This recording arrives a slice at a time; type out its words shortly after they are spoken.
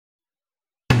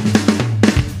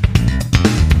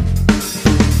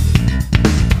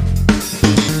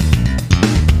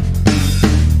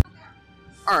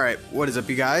Alright, what is up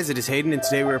you guys? It is Hayden and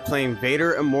today we're playing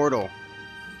Vader Immortal.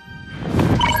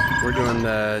 We're doing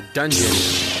the dungeon,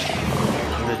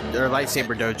 or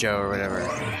Lightsaber Dojo or whatever.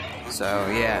 So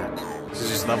yeah, this is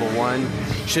just level 1.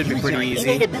 Should be pretty easy.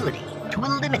 Innate ability to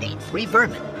eliminate free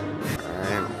vermin.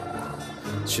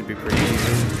 Alright, should be pretty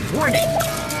easy. Warning!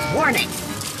 Warning!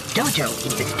 Dojo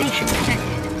infestation detected.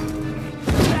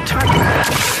 Target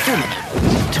exterminate.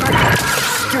 Target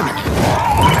exterminate.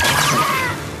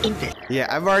 Yeah,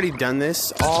 I've already done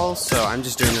this all, so I'm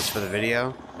just doing this for the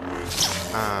video.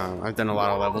 I've done a lot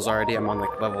of levels already. I'm on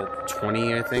like level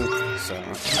 20, I think. So,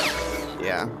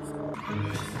 yeah.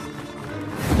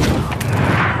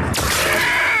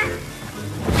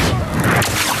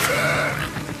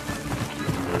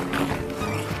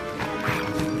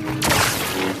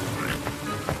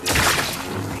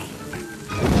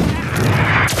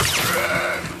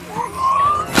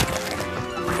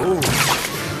 Ooh,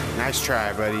 nice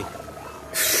try, buddy.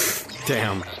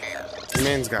 Damn. The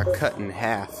man's got cut in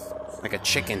half. Like a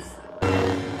chicken.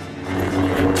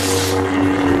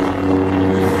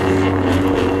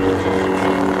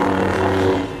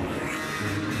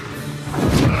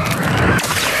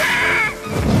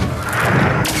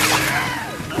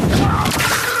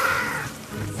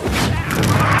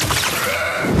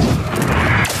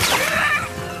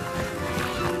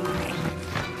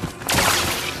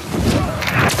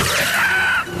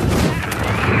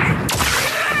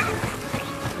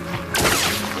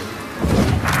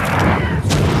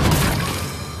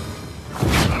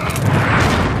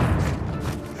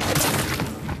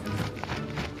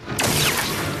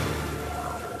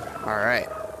 Alright.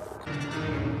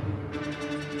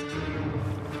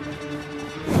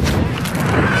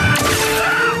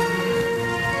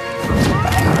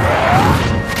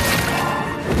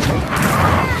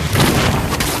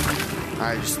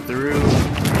 I just threw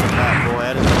that boy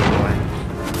at another boy.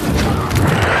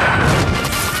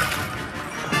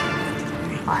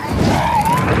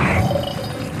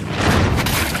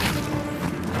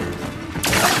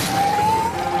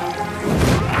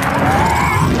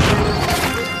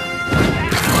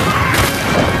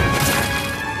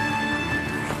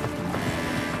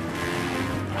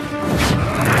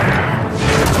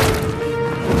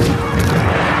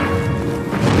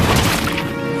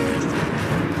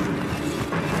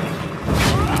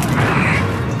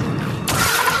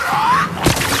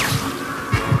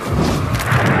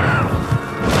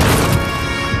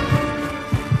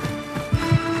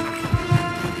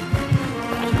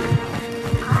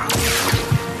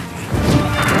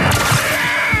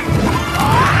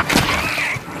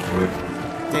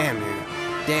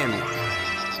 Damn it.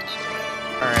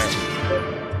 Alright.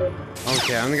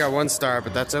 Okay, I only got 1 star,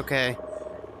 but that's okay.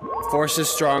 The Force is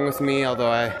strong with me,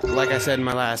 although like I said in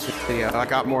my last video, I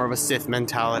got more of a Sith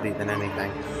mentality than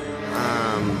anything.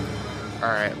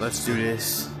 Alright, let's do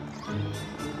this.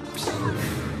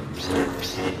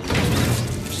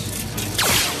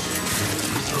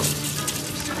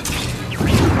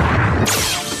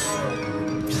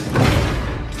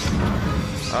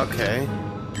 Okay.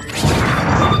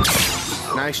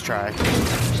 Nice try.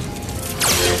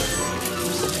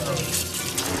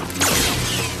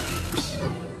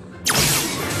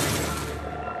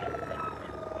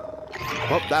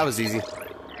 Well, that was easy.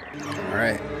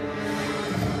 Alright.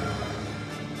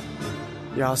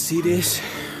 Y'all see this?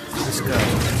 Let's go.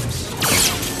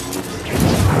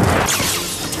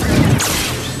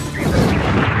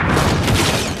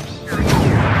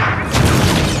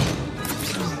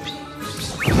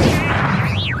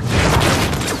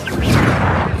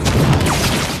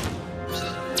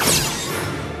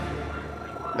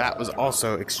 That was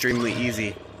also extremely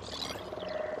easy.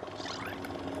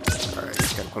 Alright,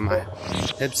 just gotta put my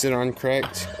headset on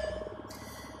correct.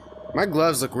 My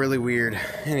gloves look really weird.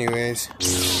 Anyways.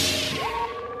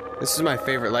 This is my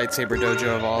favorite lightsaber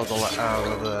dojo of all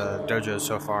the dojos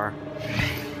so far.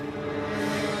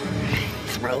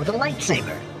 Throw the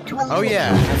lightsaber to eliminate. Oh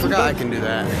yeah, I forgot I can do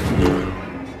that.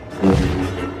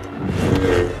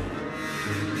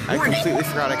 I completely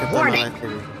forgot I could throw my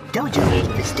lightsaber. Dojo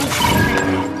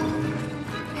infestation.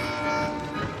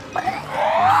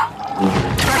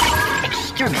 Target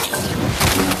exterminate.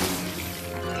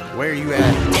 Where are you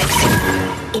at?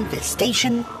 Excellent.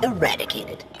 Infestation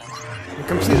eradicated. I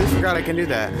completely forgot I can do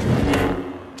that.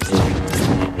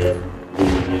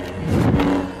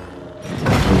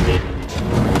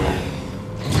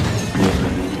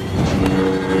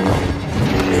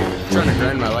 I'm trying to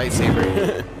grind my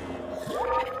lightsaber.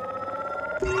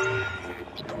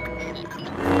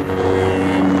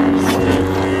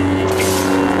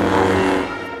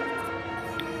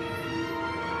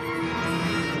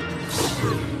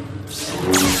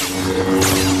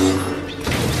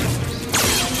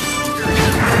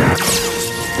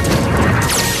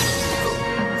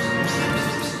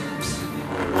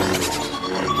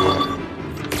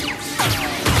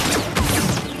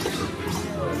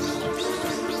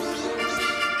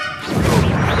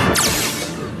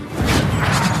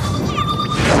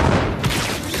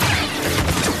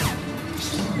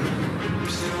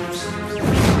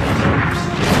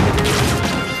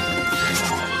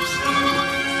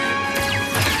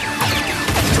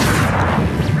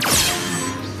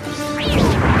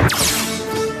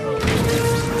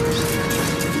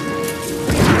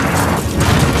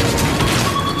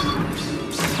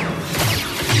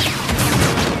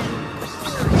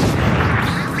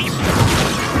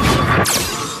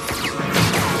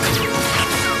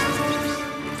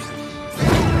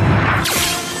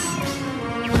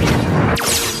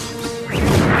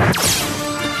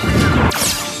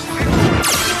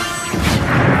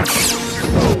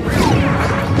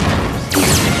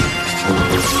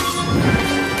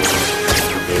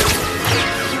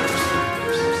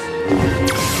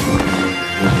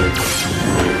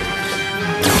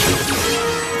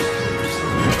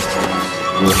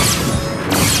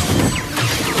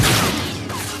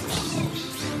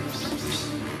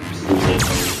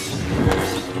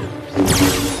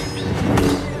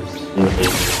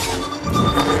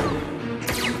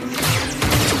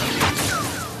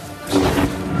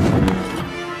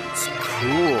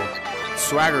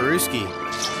 Swaggerooski.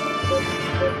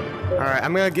 Alright,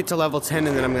 I'm gonna get to level 10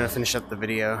 and then I'm gonna finish up the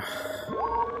video.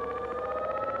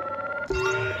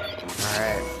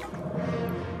 Alright.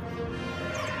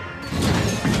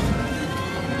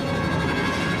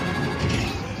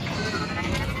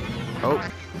 Oh.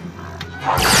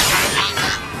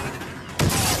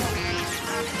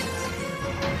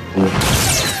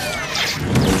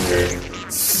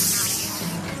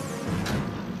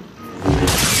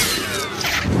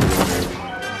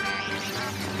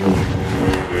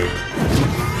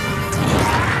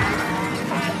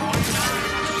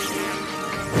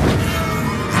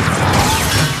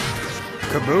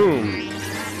 Kaboom!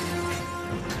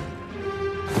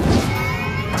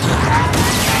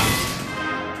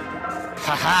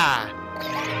 Haha!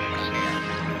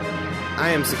 I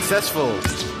am successful.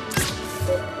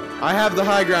 I have the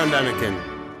high ground, Anakin.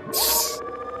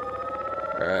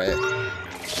 Alright.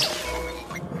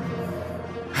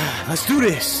 Let's do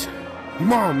this!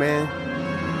 Come on, man.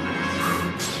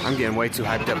 I'm getting way too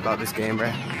hyped up about this game,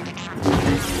 bruh.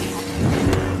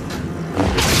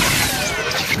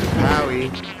 Howie.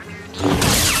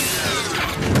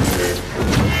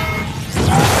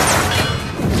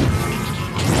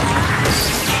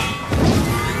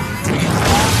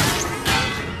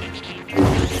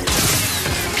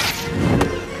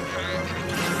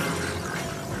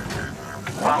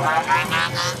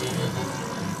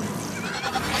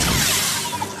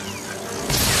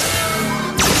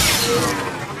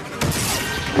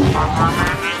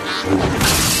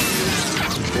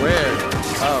 Where?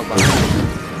 Oh, behind.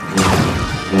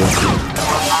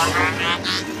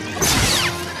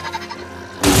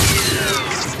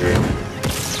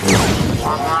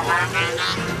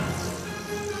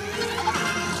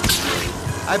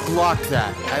 I blocked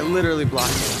that. I literally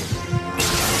blocked it.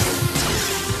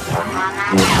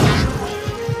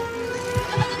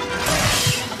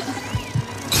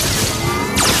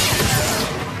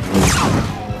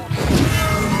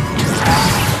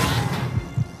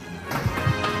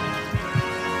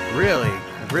 Really?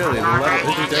 Really? The level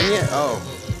isn't done yet? Oh.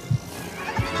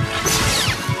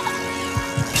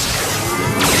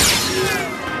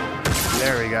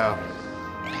 There we go.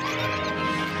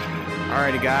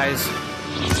 Alrighty, guys.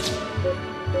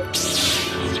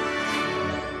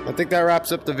 I think that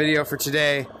wraps up the video for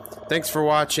today. Thanks for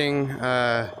watching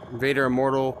Vader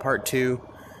Immortal Part 2.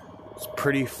 It's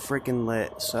pretty freaking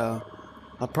lit, so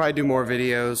I'll probably do more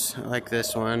videos like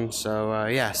this one. So,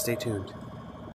 yeah, stay tuned.